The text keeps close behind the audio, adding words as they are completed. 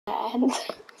And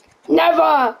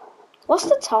never. What's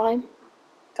the time?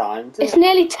 Time to... It's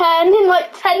nearly 10 in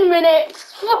like 10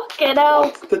 minutes. Fucking hell.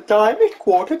 What's the time? It's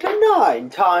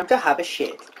 9:15. Time to have a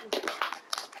shit.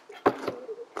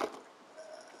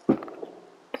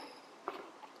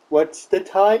 What's the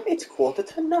time? It's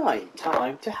 9:15.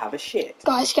 Time to have a shit.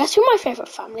 Guys, guess who my favourite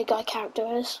Family Guy character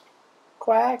is?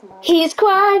 Quagmire. He's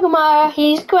Quagmire.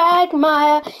 He's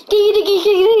Quagmire.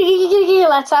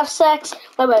 Let's have sex.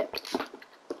 Wait.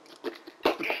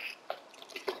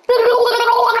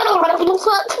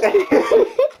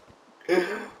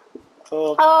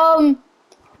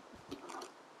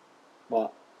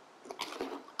 What?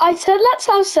 I said let's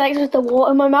have sex with the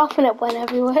water in my mouth and it went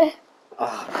everywhere.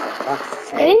 I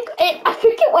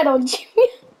think it went on Jimmy.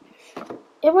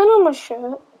 It went on my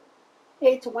shirt.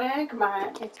 It's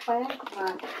Quagmire. It's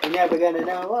Quagmire. You're never gonna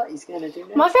know what he's gonna do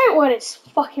next. My favourite one is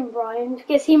fucking Brian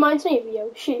because he reminds me of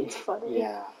Yoshi. It's funny.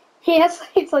 Yeah.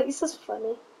 It's just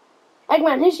funny.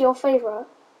 Eggman, who's your favourite?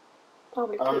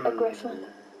 Probably Peter Griffin.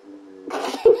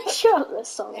 Shut up, this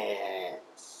song.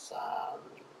 It's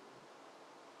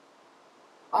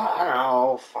I don't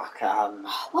know. Fuck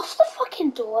What's the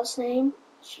fucking door's name?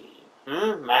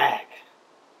 Mac.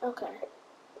 Okay.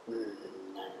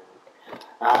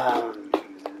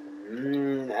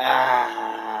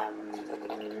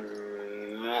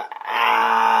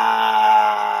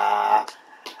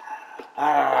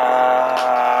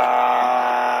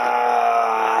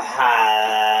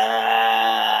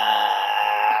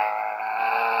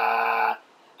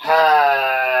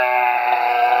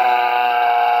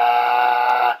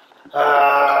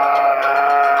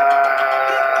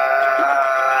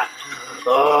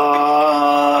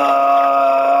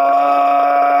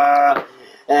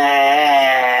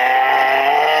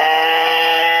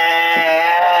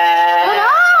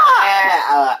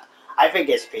 I think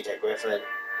it's Peter Griffin.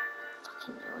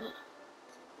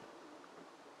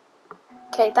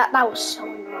 Okay, that was so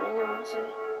annoying, honestly.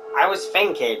 I was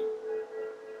thinking.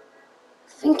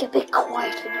 Think a bit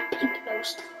quieter, you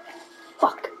pink-nosed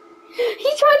fuck.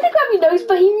 He tried to grab your nose,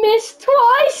 but he missed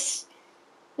twice.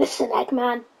 Listen,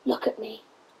 Eggman, look at me.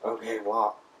 Okay,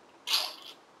 what?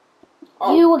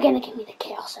 You were gonna give me the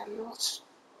Chaos Emeralds.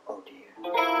 Oh dear.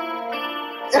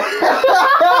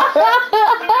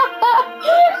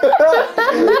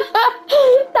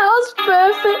 That was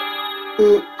perfect.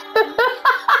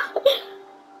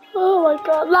 Oh my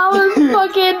god, that was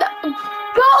fucking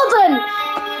golden!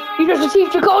 You just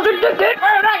received your golden ticket!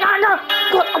 God,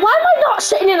 why am I not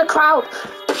sitting in a crowd?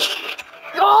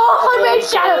 Oh, I made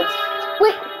Shadow!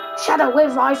 Wait, Shadow, we're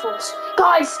rivals.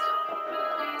 Guys,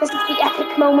 this is the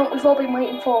epic moment we've all been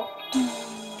waiting for.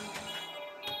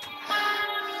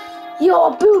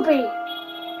 You're a booby.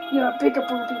 You're a bigger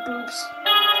booby, boobs.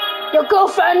 Your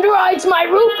girlfriend rides my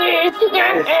rupees.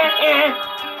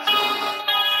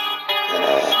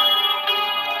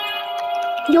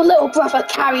 Your little brother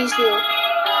carries you.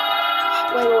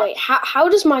 Wait. How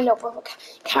does my little brother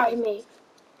carry me?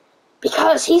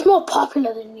 Because he's more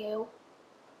popular than you.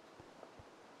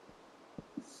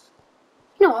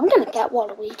 No, I'm gonna get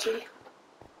Waluigi.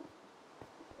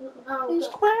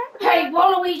 Hey,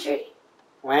 Waluigi!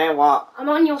 Where? What? I'm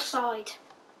on your side.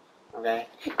 Okay.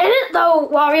 Isn't it though,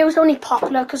 Wario's only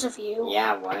popular because of you?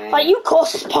 Yeah, where? Like, you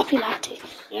caused his popularity.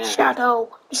 Yeah. Shadow,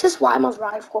 this is why I'm a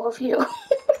rival of you.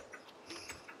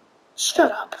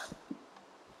 Shut up.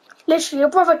 Literally, your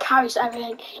brother carries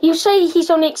everything. You say he's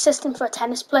only existing for a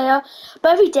tennis player,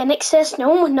 but if he didn't exist, no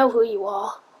one would know who you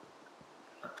are.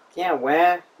 Yeah,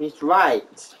 where? He's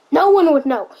right. No one would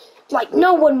know. Like,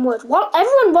 no one would.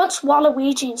 Everyone wants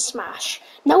Waluigi in Smash.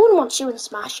 No one wants you in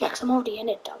Smash yet, 'cause I'm already in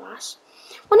it, dumbass.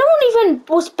 Well, no one even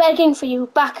was begging for you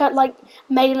back at, like,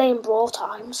 Melee and Brawl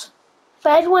times.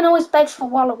 But everyone always begs for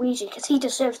Waluigi, because he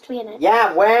deserves to be in it.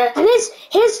 Yeah, where? And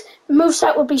his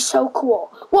moveset would be so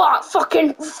cool. What?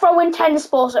 Fucking throwing tennis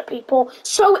balls at people.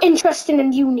 So interesting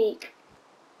and unique.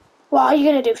 What are you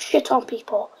going to do? Shit on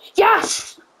people?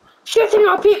 Yes! Shitting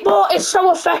on people is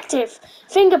so effective.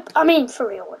 For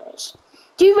real it is.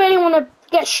 Do you really want to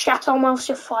get shat on whilst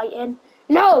you're fighting?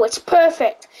 No, it's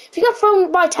perfect. If you get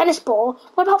thrown by a tennis ball,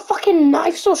 what about fucking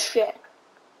knives or shit?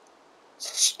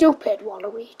 Stupid,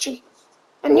 Waluigi.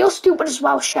 And you're stupid as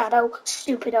well, Shadow.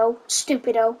 Stupido.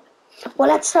 Well,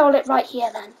 let's settle it right here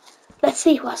then. Let's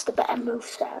see who has the better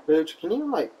moveset. Bitch, can you,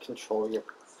 like, control your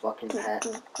fucking pet?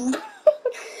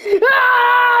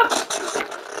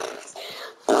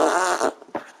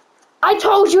 I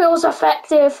told you it was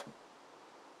effective.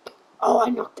 Oh, I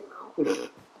knocked him out.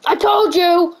 I told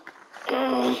you.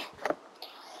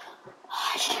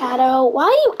 Shadow, why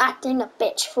are you acting a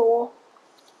bitch for?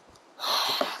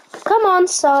 Come on,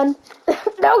 son.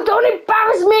 No, don't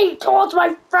embarrass me towards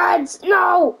my friends.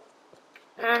 No.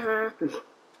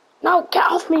 No, get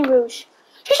off me, Rouge.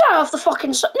 She's not off the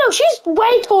fucking. No, she's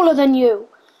way taller than you.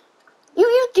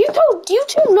 You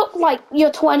two look like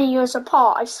you're 20 years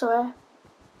apart. I swear.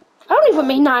 I don't even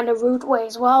mean that in a rude way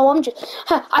as well.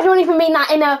 I don't even mean that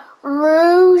in a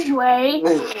Rouge way.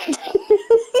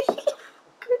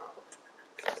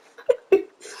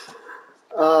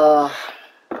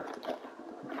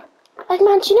 Like,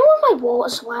 man, do you know where my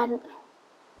waters went?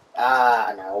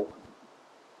 No.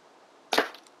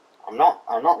 I'm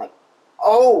not like...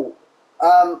 Oh!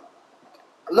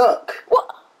 Look!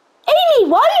 What? Amy,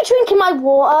 why are you drinking my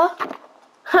water?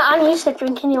 I'm used to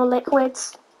drinking your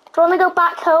liquids. Do you want to go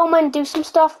back home and do some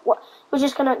stuff? What? We're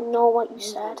just gonna ignore what you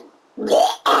said.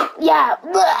 Yeah,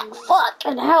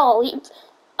 fucking hell.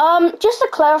 Just to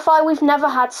clarify, we've never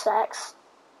had sex.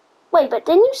 Wait, but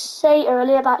didn't you say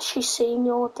earlier that she's seen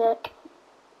your dick?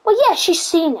 Well, yeah, she's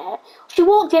seen it. She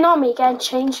walked in on me getting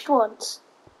changed once.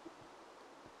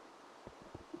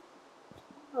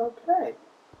 Okay.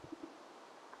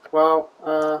 Well,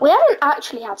 We haven't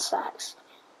actually had sex.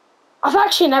 I've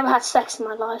actually never had sex in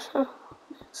my life.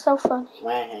 So funny.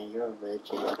 Man, you're a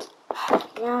virgin.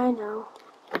 Yeah, I know.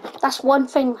 That's one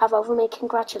thing you have over me.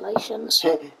 Congratulations.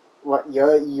 What,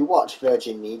 you watch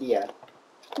Virgin Media?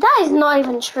 That is not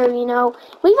even true, you know.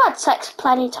 We've had sex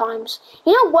plenty times.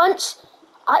 You know, once,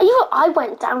 I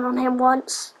went down on him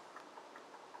once.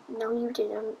 No, you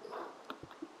didn't.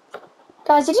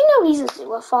 Guys, did you know he's a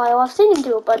zoophile? I've seen him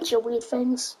do a bunch of weird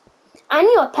things. And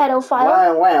you're a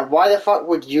pedophile. Why the fuck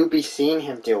would you be seeing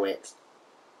him do it?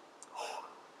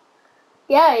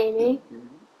 Yeah, Amy.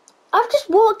 I've just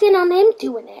walked in on him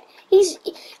doing it.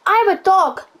 I have a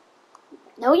dog.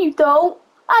 No, you don't.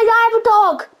 I have a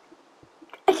dog.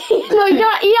 No, you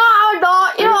don't have a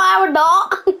dog. You don't have a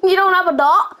dog. You don't have a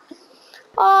dog.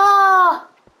 Oh.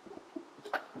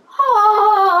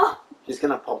 Oh. She's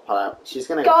gonna pop out. She's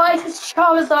gonna... Guys, it's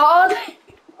Charizard.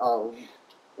 Oh.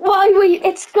 Why you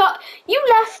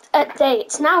left at day.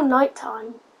 It's now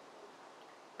nighttime.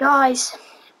 Guys,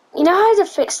 you know how to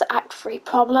fix the Act 3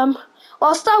 problem?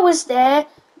 Whilst I was there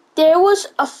was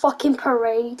a fucking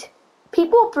parade.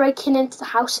 People were breaking into the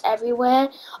house everywhere.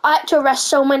 I had to arrest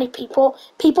so many people.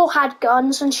 People had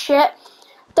guns and shit.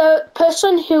 The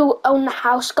person who owned the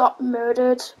house got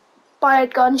murdered by a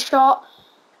gunshot.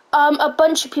 A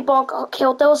bunch of people got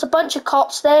killed. There was a bunch of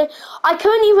cops there. I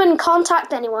couldn't even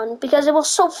contact anyone because it was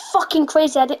so fucking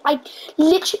crazy. I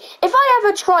literally, if I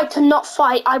ever tried to not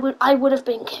fight, I would have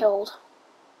been killed.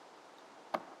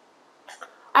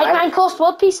 Of course,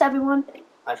 world peace, everyone.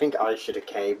 I think I should have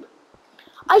came.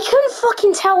 I couldn't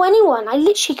fucking tell anyone. I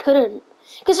literally couldn't.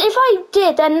 Because if I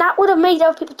did, then that would have made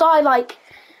other people die. Like,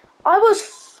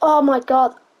 oh my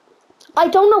god. I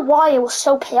don't know why it was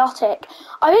so chaotic.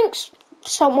 I think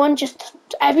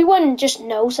everyone just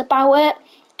knows about it,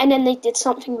 and then they did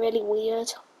something really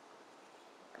weird.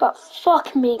 But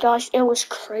fuck me, guys, it was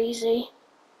crazy.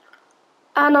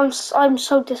 And I'm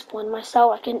so disappointed in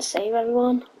myself. I couldn't save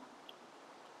everyone.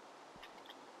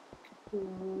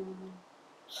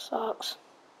 Sucks.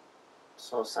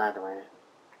 So sad, man.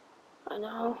 I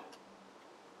know.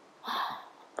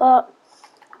 But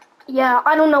yeah,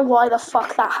 I don't know why the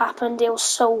fuck that happened. It was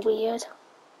so weird.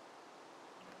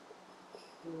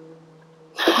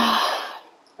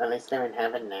 At least they're in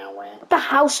heaven now, man. The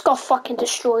house got fucking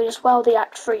destroyed as well, the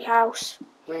Act 3 house.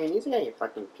 Man, you need to get your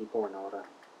fucking people in order.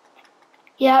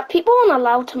 Yeah, people aren't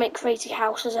allowed to make crazy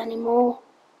houses anymore.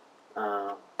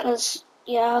 Because,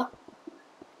 yeah.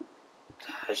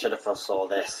 I should have foresaw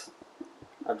this.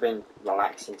 I've been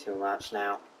relaxing too much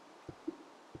now.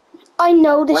 I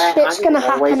know this shit's gonna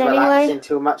happen anyway. Relaxing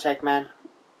too much, Eggman?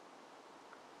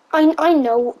 I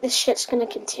know this shit's gonna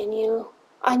continue.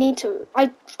 I need to.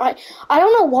 I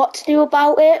don't know what to do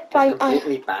about it, but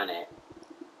completely ban it.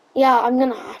 Yeah, I'm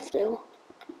gonna have to.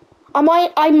 I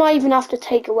might even have to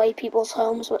take away people's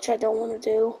homes, which I don't want to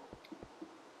do.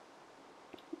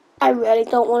 I really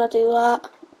don't want to do that.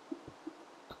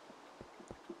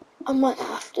 I might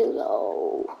have to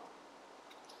though.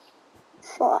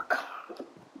 Fuck.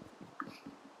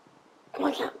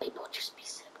 Why can't people just be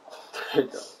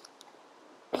civil?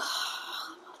 For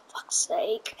fuck's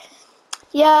sake.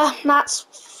 Yeah, that's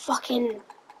fucking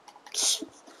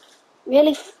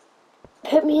really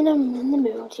put me in the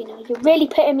mood, you know. You're really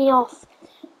putting me off.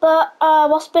 But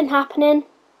what's been happening?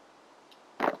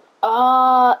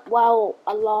 Well,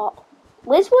 a lot.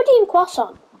 Where's Woody and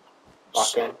Croissant?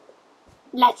 Fucking.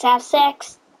 Let's have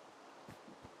sex.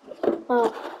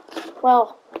 Oh,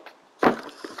 well.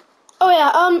 Oh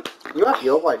yeah, You have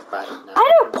your wife back now. I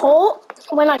had a report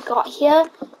when I got here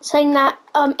saying that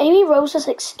Amy Rose has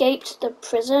escaped the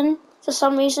prison for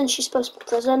some reason. She's supposed to be in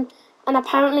prison, and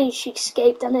apparently she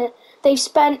escaped, and they've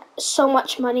spent so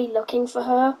much money looking for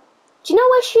her. Do you know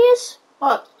where she is?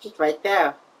 Oh, she's right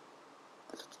there.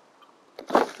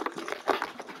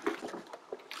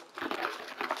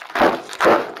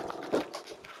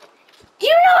 Do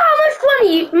you know how much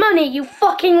money you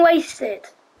fucking wasted?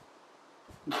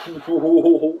 We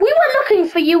were looking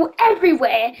for you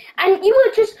everywhere, and you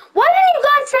were just... Why didn't you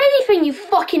guys say anything, you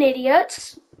fucking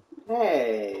idiots?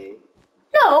 Hey.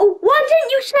 No, why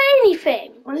didn't you say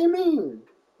anything? What do you mean?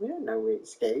 We didn't know we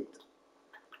escaped.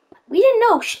 We didn't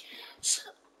know.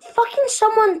 Fucking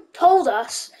someone told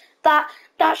us that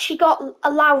she got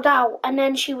allowed out, and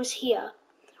then she was here.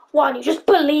 Wow, and you just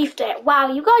believed it.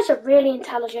 Wow, you guys are really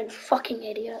intelligent fucking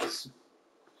idiots.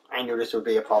 I knew this would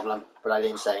be a problem, but I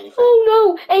didn't say anything.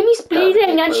 Oh no, Amy's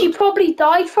bleeding and she food. probably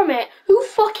died from it. Who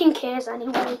fucking cares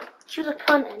anyway? She was a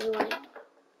cunt anyway.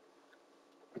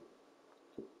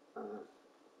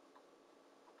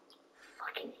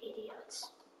 Fucking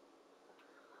idiots.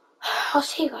 I'll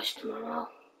see you guys tomorrow.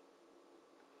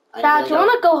 Dad, do you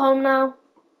want to go home now?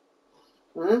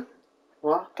 Hmm?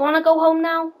 What? Do you want to go home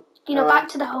now? You know, Alright. back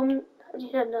to the home. Are you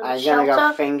Shelter. gonna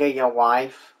go finger your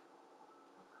wife?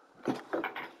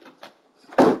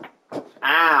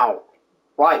 Ow!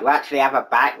 What, you actually have her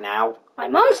back now? My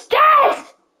mum's dead! I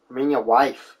mean your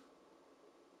wife.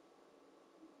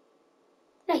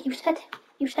 Yeah, you said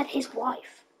his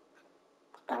wife.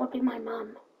 That would be my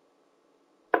mum.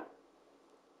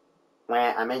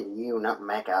 Well, I meant you, not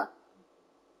Mega.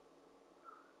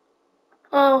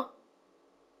 Oh.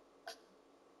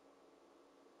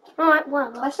 Alright,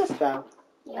 well. Let's just go.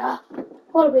 Yeah.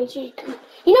 What about you?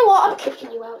 You know what? I'm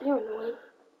kicking you out. You're annoying.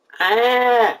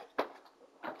 Ah!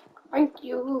 Thank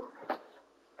you.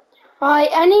 Right,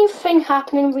 anything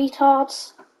happening,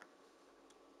 retards?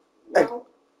 No.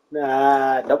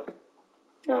 Nope.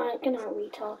 Alright, good night,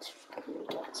 retards. Fucking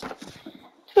retards.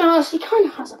 To be honest, he kind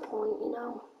of has a point, you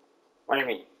know. What do you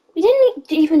mean? We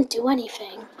didn't even do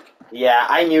anything. Yeah,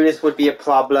 I knew this would be a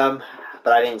problem,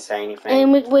 but I didn't say anything.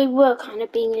 And we were kind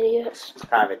of being idiots. It's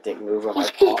kind of a dick move on my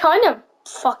He part. kind of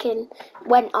fucking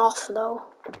went off, though.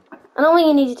 I don't think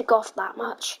he needed to go off that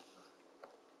much.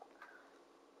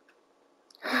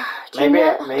 Do you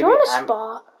want to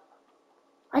spar?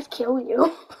 I'd kill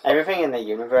you. Everything in the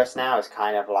universe now is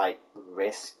kind of like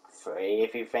risk-free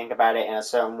if you think about it in a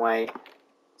certain way.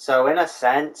 So in a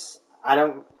sense, I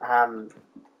don't,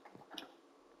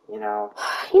 you know...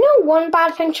 You know one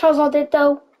bad thing Charizard did,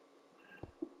 though?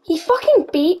 He fucking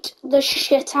beat the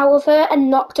shit out of her and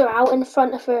knocked her out in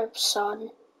front of her son.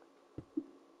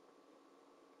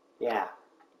 Yeah.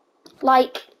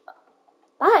 Like,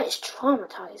 that is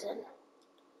traumatizing.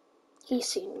 He's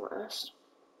seen worse.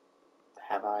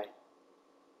 Have I?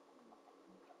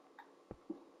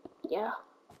 Yeah.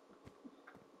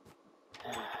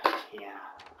 Yeah,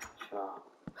 sure.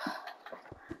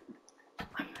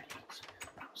 I'm ready for some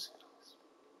process.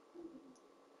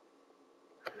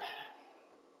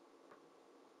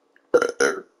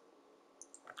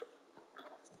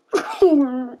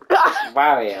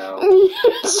 Wario.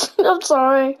 I'm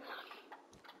sorry.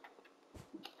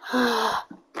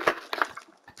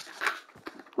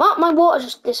 Well, my water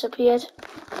just disappeared.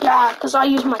 Yeah, because I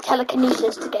used my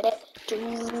telekinesis to get it.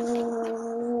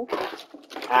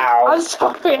 Ow. I'm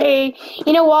sorry.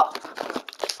 You know what?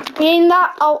 Being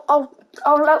that, I'll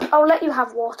let you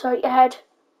have water at your head.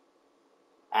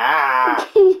 Ah!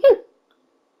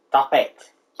 Stop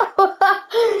it.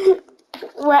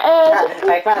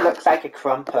 Eggman looks like a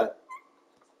crumpet.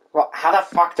 What? How the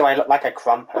fuck do I look like a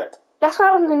crumpet? That's why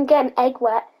I'm gonna get an egg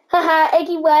wet. Haha,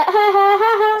 eggy wet. Ha ha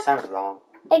ha That sounds wrong.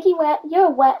 Eggy wet. You're a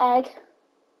wet egg.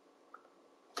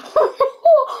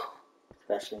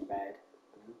 Especially bad.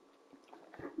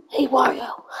 Hey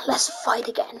Wario, let's fight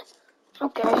again.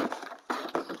 Okay.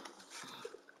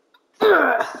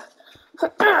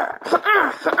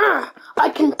 I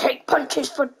can take punches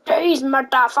for days,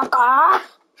 motherfucker.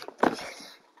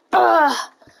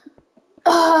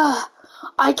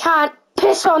 I can't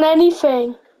piss on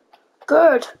anything.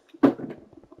 Good.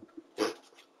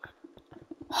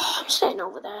 I'm sitting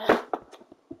over there.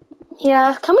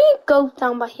 Yeah, can we go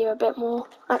down by here a bit more?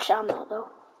 Actually, I'm not though.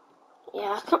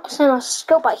 Yeah, so let's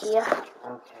go by here.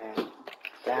 Okay.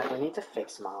 Dad, we need to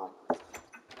fix Mom.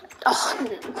 Oh,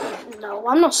 no,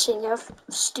 I'm not seeing her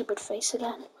stupid face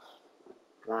again.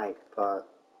 Right, but...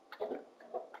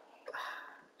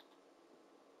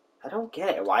 I don't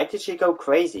get it. Why did she go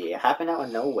crazy? It happened out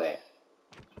of nowhere.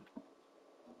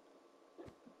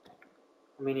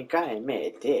 I mean, you gotta admit,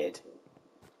 it did.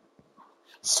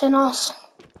 Sinners.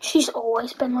 She's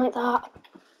always been like that.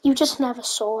 You just never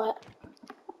saw it.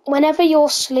 Whenever you're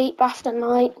asleep after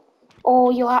night,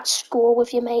 or you're at school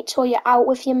with your mates, or you're out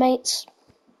with your mates,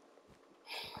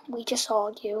 we just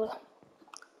argue.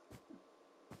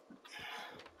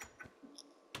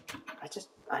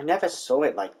 I never saw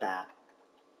it like that.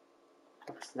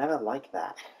 It was never like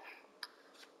that.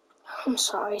 I'm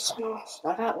sorry, Sinos.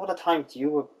 Not all the times you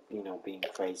were, being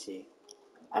crazy.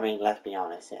 I mean, let's be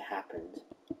honest, it happened.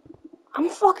 I'm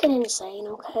fucking insane,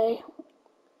 okay?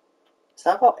 Is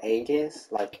that what AIDS is?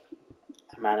 Like,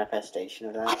 a manifestation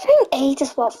of I that? think AIDS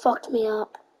is what fucked me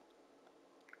up.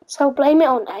 So blame it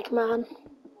on Eggman.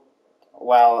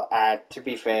 Well, to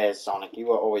be fair, Sonic, you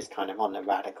were always kind of on the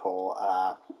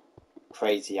radical,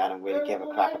 crazy, I don't really give a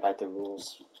crap about the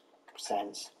rules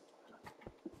sense.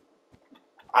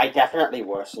 I definitely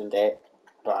worsened it,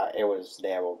 but it was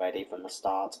there already from the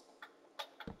start.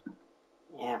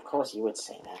 Yeah, of course you would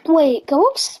say that. Wait, go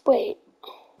up. Wait.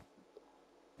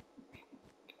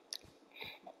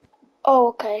 Oh,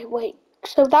 okay, wait.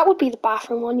 So that would be the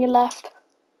bathroom on your left.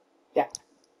 Yeah.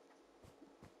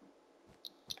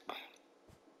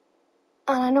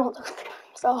 And I know what those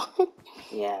things are.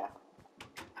 Yeah.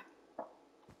 I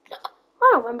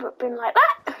don't remember it being like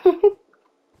that.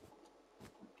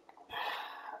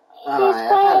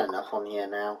 Alright, I've had enough on here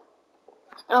now.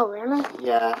 Oh, really?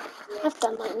 Yeah. I've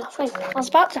done like nothing. I was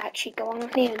about to actually go on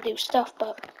here and do stuff,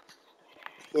 but...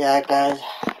 Yeah, guys.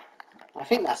 I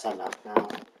think that's enough now.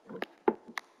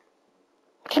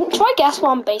 Try guess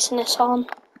what I'm basing this on.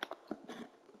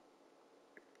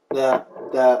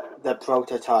 The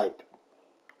prototype.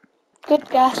 Good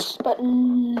guess, but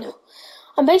no.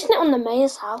 I'm basing it on the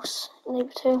mayor's house in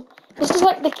Neighbour 2. This is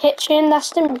like the kitchen,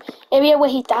 that's the area where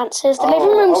he dances. The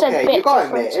living room's a bit you gotta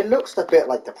different. admit, it looks a bit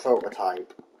like the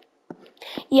prototype.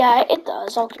 Yeah, it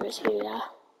does, I'll give it to you, yeah.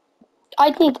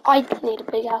 I'd need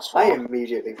a big ass I file.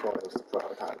 immediately thought it was the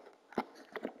prototype.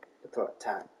 The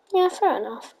prototype. Yeah, fair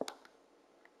enough.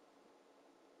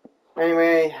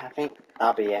 Anyway, I think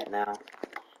that'll be it now.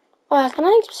 Alright, can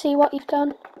I see what you've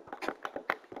done?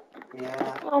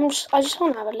 Yeah. I just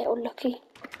want to have a little looky.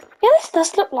 Yeah, this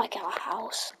does look like our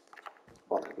house.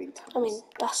 What the retards? I mean,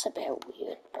 that's a bit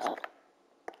weird, but...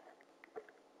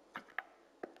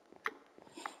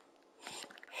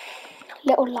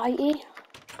 Little lighty.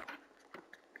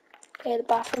 Okay, the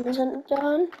bathroom isn't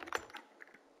done.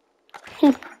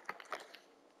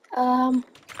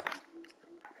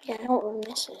 Yeah, I know what room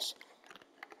this is.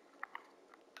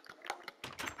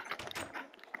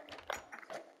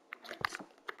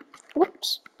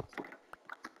 Whoops.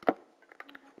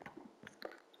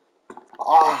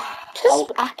 Oh, This is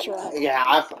accurate.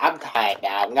 yeah, I'm tired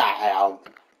now. I'm gonna head home.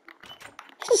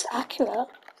 This is accurate.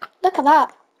 Look at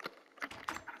that.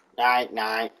 Night,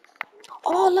 night.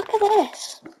 Oh, look at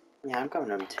this. Yeah, I'm going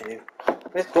home too.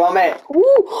 Where's Gromit?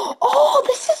 Ooh. Oh,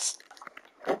 this is...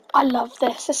 I love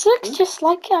this. This looks just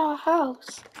like our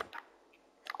house.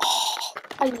 Oh,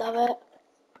 I love it.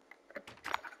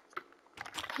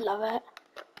 Love it.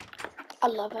 I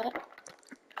love it.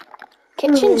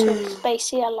 Kitchen's really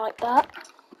spacey. I like that.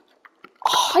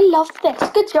 Oh, I love this.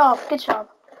 Good job. Good job.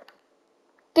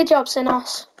 Good job,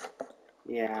 Sinos.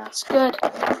 Yeah. It's good.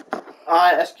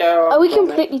 Alright, let's go. Are we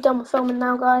completely done with filming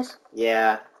now, guys?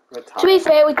 Yeah, we're tired. To be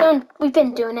fair, we've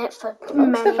been doing it for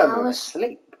many hours.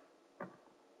 Sleep.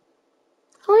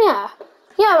 Oh yeah.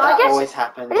 Yeah, That I guess always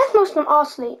happens. I guess most of them are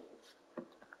asleep.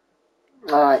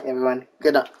 Alright, everyone.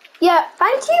 Good night. Yeah,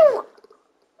 thank you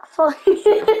for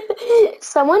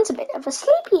someone's a bit of a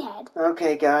sleepyhead.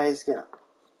 Okay, guys. Good night.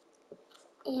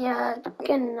 Yeah,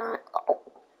 good night. Oh.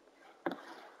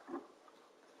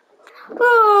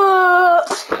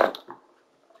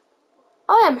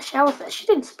 Oh yeah, Michelle was there. She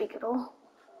didn't speak at all.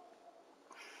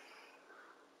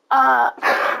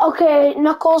 Okay,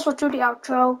 Knuckles, we'll do the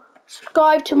outro.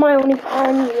 Subscribe to my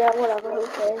OnlyFans. Yeah, whatever, who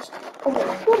cares? Oh,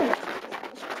 what is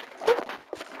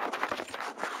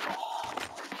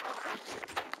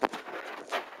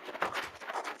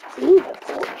Ooh, the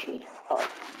porchy. Oh.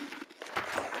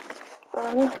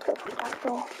 I need to go through that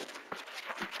door.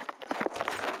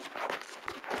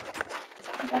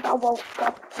 I bet I woke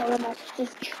up for a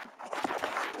message.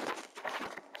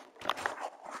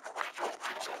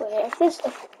 Swear,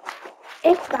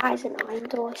 if that is an iron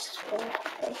door, I swear,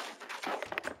 okay.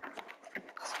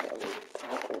 It's really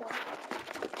important.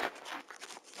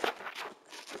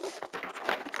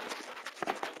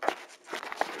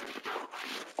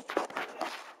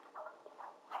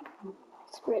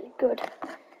 It's really good.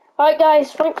 Alright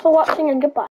guys, thanks for watching and goodbye.